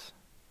side is?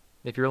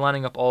 If you're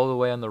lining up all the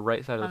way on the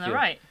right side of the field. On the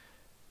right.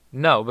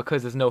 No,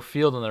 because there's no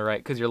field on the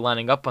right, because you're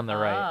lining up on the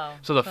right.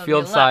 So the it'll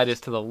field be side left.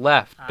 is to the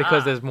left,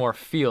 because there's more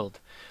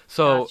field.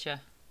 So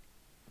Gotcha.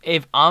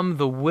 if I'm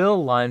the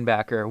will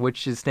linebacker,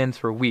 which stands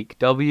for weak,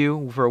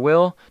 W for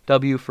will,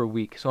 W for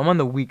weak. So I'm on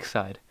the weak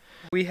side.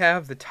 We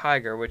have the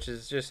tiger, which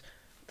is just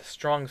the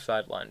strong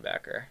side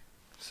linebacker.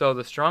 So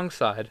the strong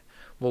side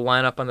will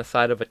line up on the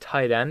side of a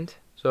tight end.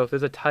 So if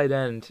there's a tight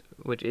end,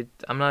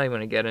 I'm not even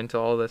going to get into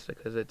all this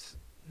because it's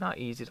not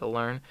easy to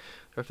learn.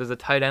 Or if there's a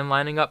tight end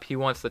lining up, he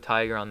wants the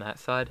tiger on that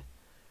side.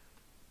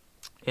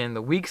 And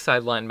the weak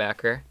side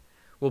linebacker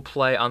will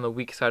play on the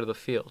weak side of the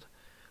field.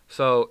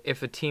 So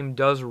if a team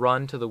does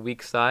run to the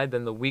weak side,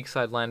 then the weak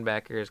side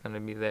linebacker is going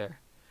to be there.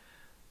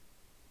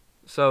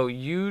 So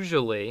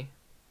usually,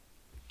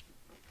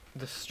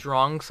 the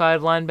strong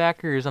side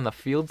linebacker is on the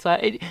field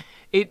side.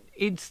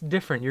 It's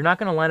different. You're not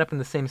going to line up in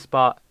the same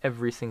spot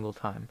every single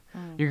time.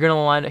 You're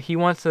going to he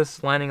wants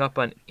us lining up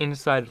on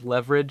inside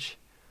leverage,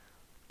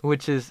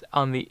 which is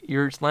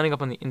you're lining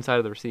up on the inside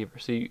of the receiver.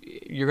 So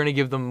you're going to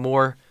give them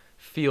more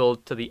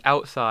field to the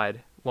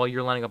outside while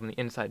you're lining up on the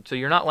inside. So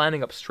you're not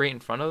lining up straight in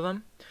front of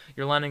them.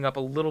 You're lining up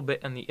a little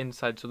bit on the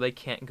inside so they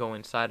can't go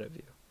inside of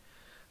you.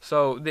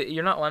 So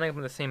you're not lining up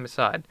on the same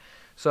side.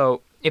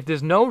 So if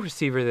there's no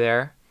receiver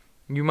there,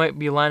 you might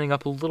be lining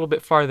up a little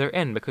bit farther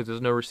in because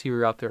there's no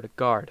receiver out there to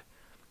guard.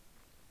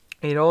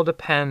 It all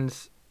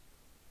depends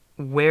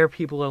where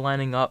people are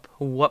lining up,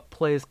 what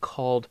play is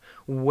called,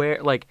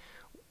 where, like,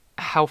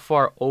 how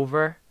far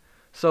over.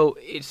 So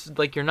it's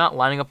like you're not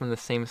lining up on the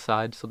same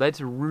side. So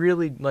that's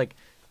really, like,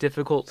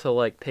 difficult to,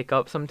 like, pick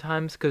up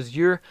sometimes because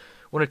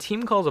when a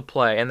team calls a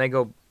play and they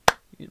go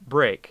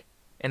break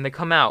and they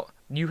come out,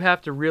 you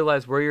have to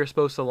realize where you're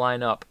supposed to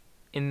line up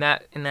in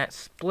that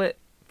split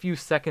few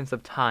seconds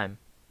of time.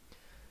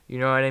 You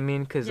know what I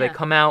mean? Because they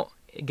come out,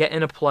 get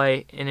in a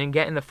play, and then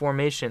get in the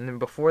formation. And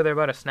before they're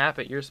about to snap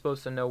it, you're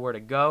supposed to know where to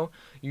go.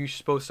 You're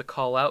supposed to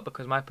call out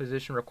because my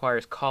position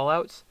requires call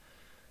outs.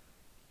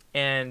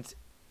 And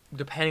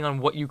depending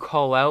on what you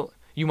call out,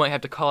 you might have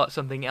to call out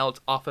something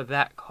else off of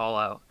that call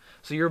out.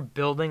 So you're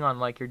building on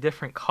like your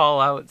different call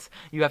outs.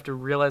 You have to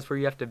realize where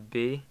you have to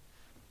be.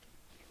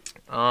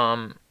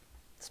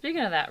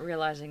 Speaking of that,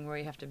 realizing where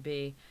you have to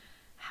be,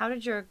 How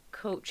did your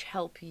coach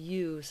help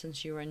you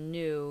since you were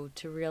new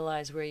to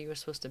realize where you were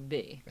supposed to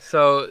be?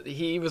 So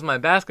he was my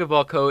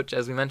basketball coach,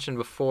 as we mentioned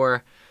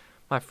before,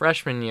 my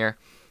freshman year.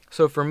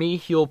 So for me,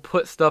 he'll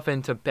put stuff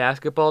into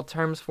basketball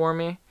terms for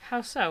me.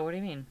 How so? What do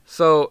you mean?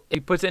 So he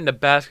puts it into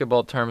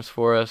basketball terms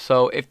for us.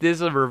 So if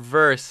there's a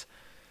reverse,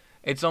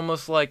 it's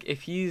almost like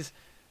if he's...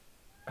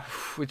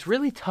 It's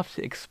really tough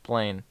to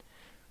explain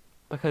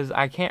because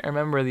I can't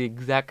remember the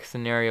exact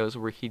scenarios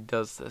where he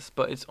does this,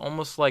 but it's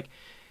almost like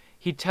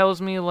he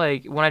tells me,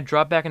 like, when I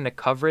drop back into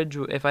coverage,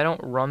 if I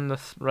don't run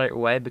this right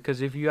way,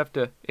 because if you're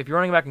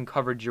running back in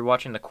coverage, you're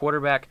watching the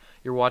quarterback,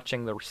 you're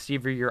watching the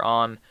receiver you're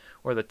on,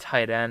 or the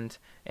tight end,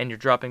 and you're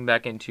dropping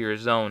back into your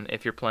zone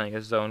if you're playing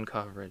a zone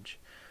coverage.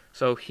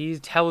 So he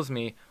tells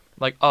me,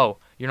 like, oh,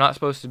 you're not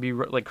supposed to be,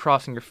 like,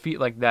 crossing your feet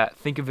like that.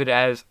 Think of it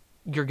as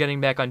you're getting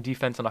back on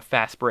defense on a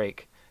fast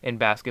break in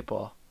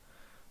basketball.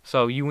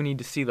 So you need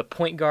to see the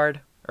point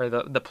guard, or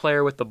the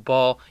player with the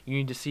ball. You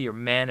need to see your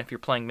man if you're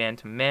playing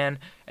man-to-man,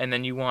 and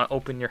then you want to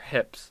open your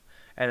hips,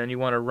 and then you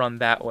want to run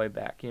that way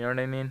back. You know what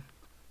I mean?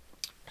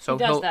 So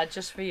he does that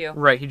just for you.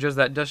 Right, he does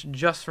that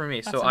just for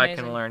me, That's so amazing. I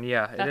can learn.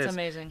 Yeah, That's it is.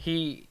 amazing.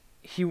 He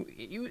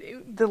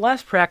the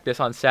last practice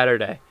on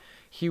Saturday,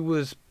 he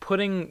was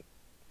putting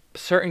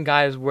certain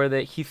guys where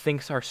he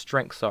thinks our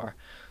strengths are.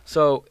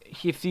 So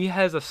if he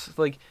has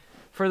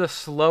for the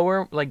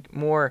slower, like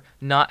more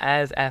not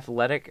as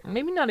athletic,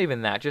 maybe not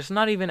even that, just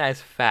not even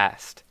as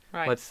fast,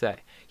 Right. let's say,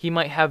 he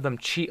might have them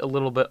cheat a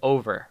little bit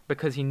over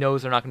because he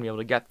knows they're not going to be able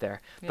to get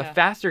there. The Yeah.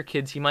 faster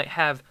kids, he might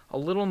have a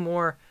little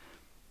more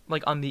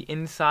like on the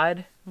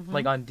inside,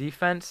 like on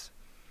defense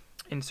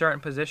in certain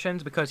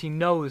positions because he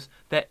knows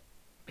that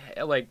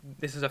like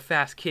this is a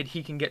fast kid,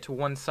 he can get to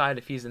one side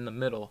if he's in the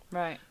middle.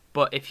 Right.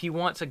 But if he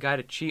wants a guy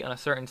to cheat on a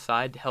certain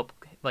side to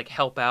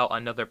help out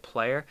another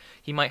player,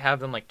 he might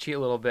have them like cheat a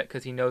little bit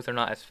because he knows they're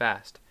not as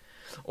fast.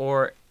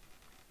 Or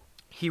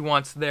he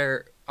wants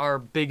our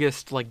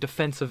biggest like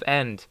defensive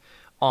end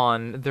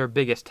on their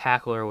biggest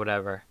tackle or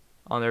whatever,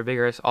 on their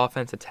biggest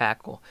offensive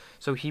tackle.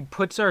 So he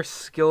puts our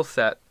skill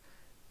set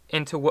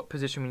into what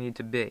position we need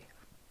to be.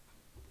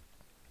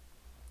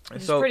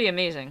 It's pretty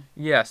amazing.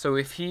 Yeah, so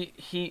if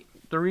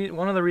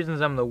one of the reasons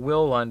I'm the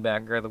will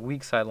linebacker, the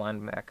weak side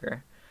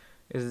linebacker,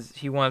 is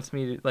he wants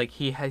me to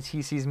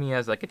he sees me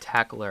as like a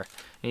tackler,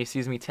 and he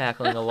sees me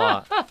tackling a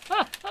lot.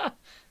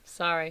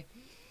 Sorry.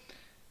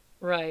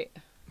 Right.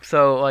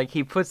 So like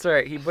he puts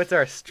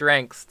our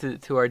strengths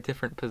to our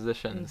different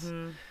positions,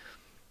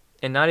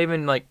 and not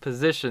even like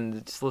positions.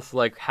 It's just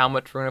like how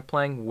much we're gonna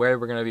playing, where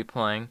we're gonna be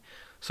playing.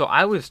 So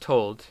I was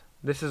told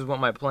this is what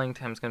my playing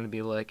time is gonna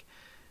be like.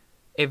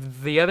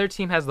 If the other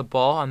team has the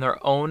ball on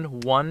their own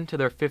 1 to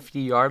their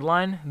 50-yard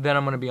line, then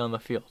I'm gonna be on the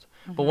field.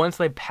 But once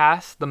they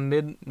pass the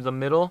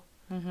middle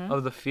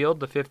of the field,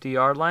 the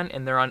 50-yard line,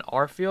 and they're on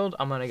our field,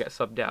 I'm going to get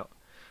subbed out.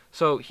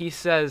 So he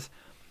says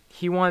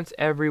he wants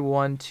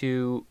everyone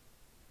to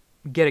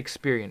get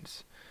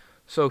experience.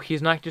 So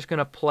he's not just going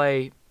to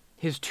play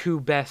his 2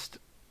 best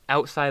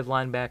outside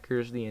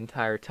linebackers the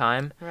entire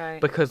time. Right.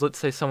 Because let's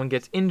say someone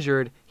gets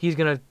injured, he's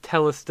going to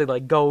tell us to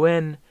like go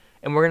in,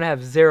 and we're going to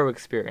have 0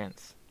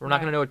 experience. We're not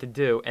going to know what to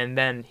do. And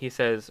then he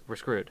says we're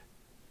screwed.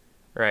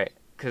 Right.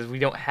 Because we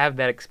don't have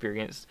that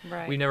experience.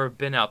 Right. We've never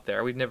been out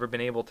there. We've never been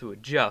able to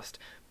adjust.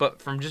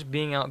 But from just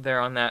being out there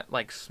on that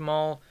like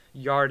small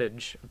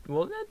yardage,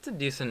 well, that's a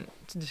decent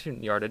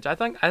yardage. I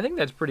think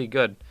that's pretty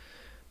good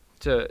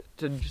to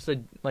just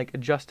like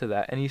adjust to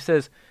that. And he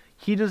says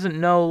he doesn't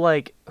know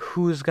like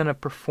who's gonna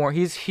perform.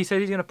 He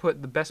said he's gonna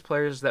put the best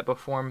players that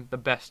perform the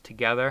best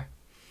together.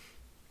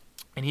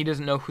 And he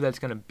doesn't know who that's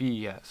gonna be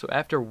yet. So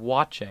after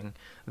watching,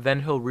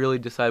 then he'll really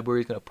decide where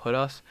he's gonna put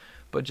us.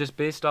 But just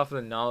based off of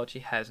the knowledge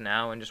he has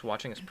now and just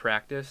watching us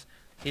practice,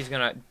 he's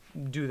going to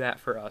do that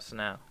for us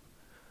now.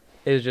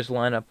 Is just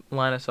line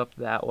us up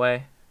that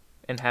way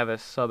and have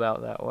us sub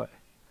out that way.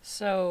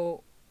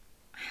 So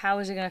how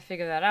is he going to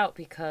figure that out?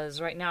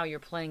 Because right now you're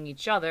playing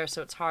each other,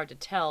 so it's hard to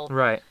tell.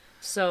 Right.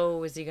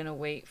 So is he going to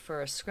wait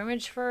for a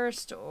scrimmage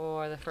first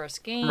or the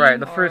first game? Right,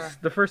 the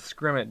first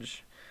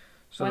scrimmage.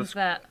 So when's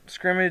that?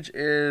 Scrimmage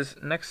is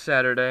next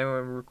Saturday.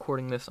 We're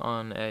recording this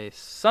on a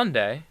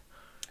Sunday.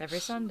 Every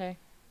Sunday.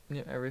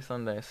 Yeah, every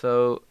Sunday.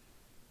 So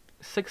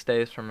 6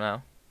 days from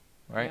now,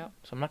 right? Yep.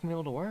 So I'm not gonna be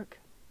able to work.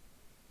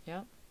 Yep.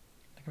 I'm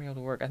not gonna be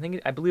able to work.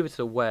 I believe it's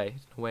away.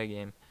 It's an away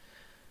game.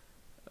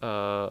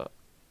 You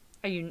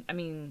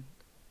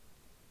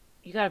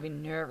gotta be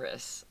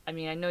nervous. I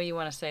mean, I know you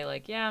want to say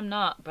like, yeah, I'm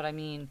not, but I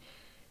mean,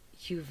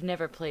 you've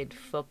never played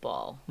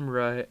football.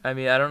 Right. I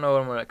mean, I don't know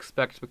what I'm gonna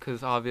expect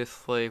because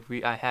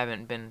obviously I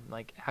haven't been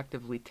like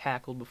actively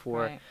tackled before.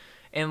 Right.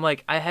 And,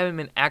 like, I haven't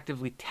been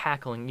actively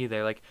tackling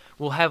either. Like,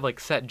 we'll have, like,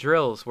 set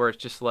drills where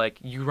it's just, like,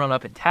 you run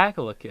up and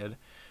tackle a kid.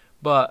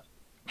 But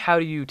how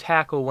do you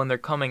tackle when they're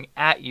coming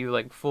at you,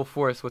 like, full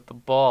force with the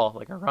ball,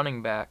 like a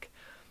running back?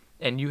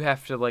 And you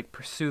have to, like,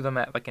 pursue them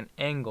at, like, an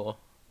angle,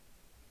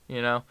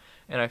 you know?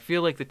 And I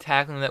feel like the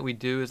tackling that we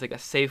do is, like, a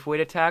safe way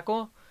to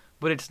tackle,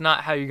 but it's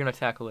not how you're going to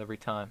tackle every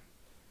time.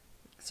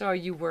 So are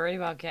you worried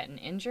about getting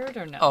injured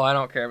or no? Oh, I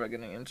don't care about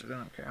getting injured. I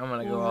don't care. I'm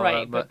gonna go all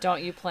Right, out. but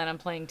don't you plan on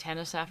playing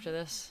tennis after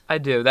this? I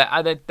do.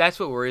 That's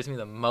what worries me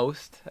the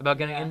most about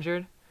getting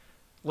injured.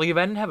 Like, if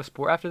I didn't have a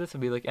sport after this,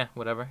 I'd be like,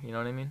 whatever. You know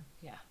what I mean?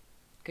 Yeah.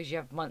 Because you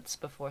have months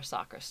before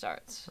soccer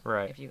starts.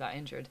 Right. If you got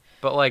injured.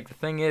 But, like, the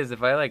thing is,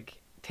 if I,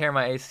 like, tear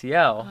my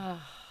ACL,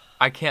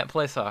 I can't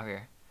play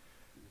soccer.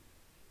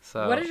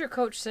 So. What does your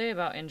coach say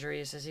about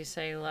injuries? Does he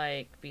say,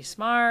 like, be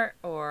smart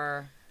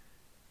or...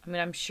 I mean,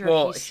 I'm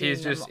sure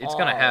he's just, it's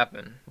going to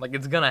happen. Like,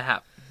 it's going to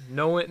happen.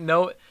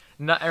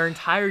 Not our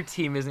entire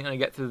team isn't going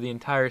to get through the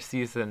entire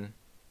season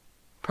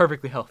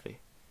perfectly healthy.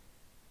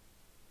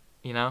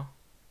 You know?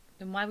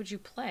 Then why would you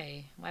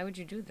play? Why would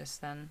you do this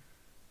then?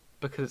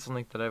 Because it's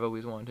something that I've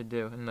always wanted to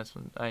do, and that's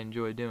what I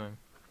enjoy doing.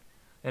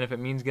 And if it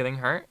means getting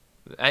hurt,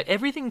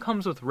 everything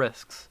comes with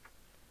risks.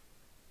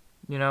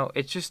 You know,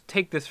 it's just,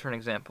 take this for an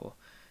example.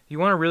 You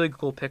want a really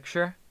cool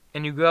picture,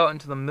 and you go out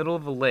into the middle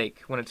of a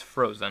lake when it's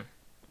frozen.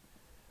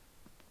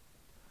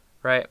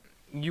 Right?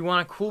 You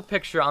want a cool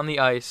picture on the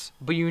ice,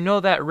 but you know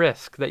that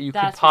risk that you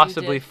could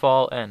possibly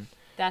fall in.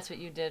 That's what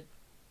you did.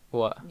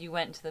 What? You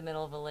went into the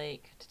middle of a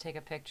lake to take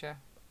a picture.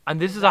 And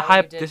this is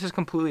this is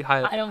completely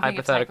hypothetical. I don't think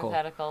it's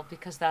hypothetical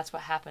because that's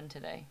what happened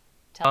today.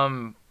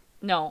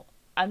 No,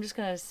 I'm just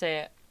gonna say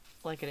it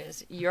like it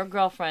is. Your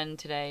girlfriend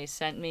today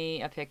sent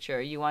me a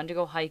picture. You wanted to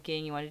go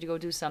hiking. You wanted to go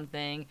do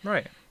something.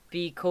 Right.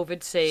 Be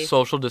COVID safe.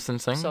 Social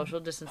distancing.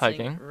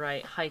 Hiking.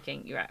 Right.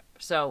 Hiking. You're right.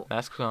 So.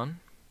 Masks on.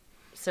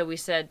 So we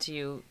said to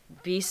you,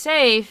 be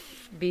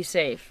safe. Be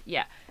safe.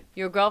 Yeah.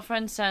 Your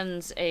girlfriend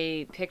sends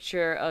a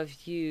picture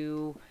of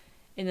you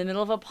in the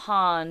middle of a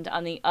pond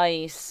on the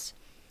ice.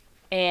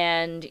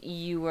 And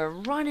you were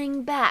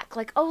running back,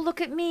 like, oh, look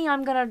at me,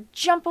 I'm going to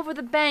jump over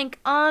the bank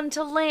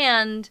onto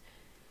land.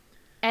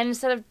 And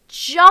instead of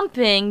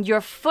jumping, your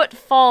foot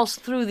falls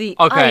through the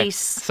ice.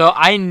 So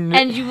I knew...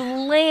 And you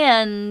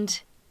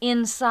land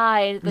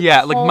inside the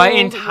like my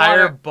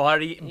entire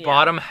water.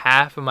 bottom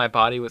half of my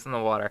body was in the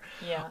water.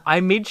 Yeah. I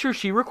made sure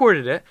she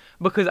recorded it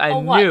because I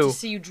knew... What, to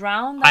see you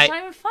drown? That's not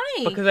even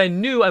funny. Because I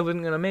knew I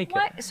wasn't going to make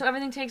it. So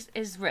everything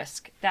is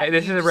risk.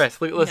 This is a risk.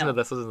 Listen to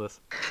this.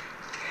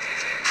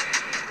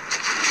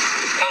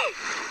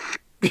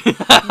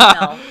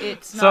 No,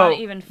 it's not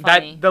even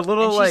funny. The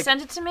little, and she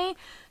sent it to me.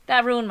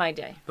 That ruined my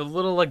day. The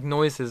little like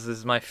noises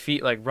is my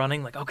feet like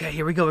running. Like, okay,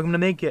 here we go. I'm gonna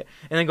make it.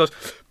 And then it goes,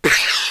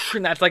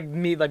 and that's like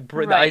me like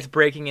the ice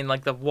breaking in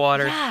like the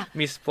water.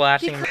 Me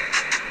splashing.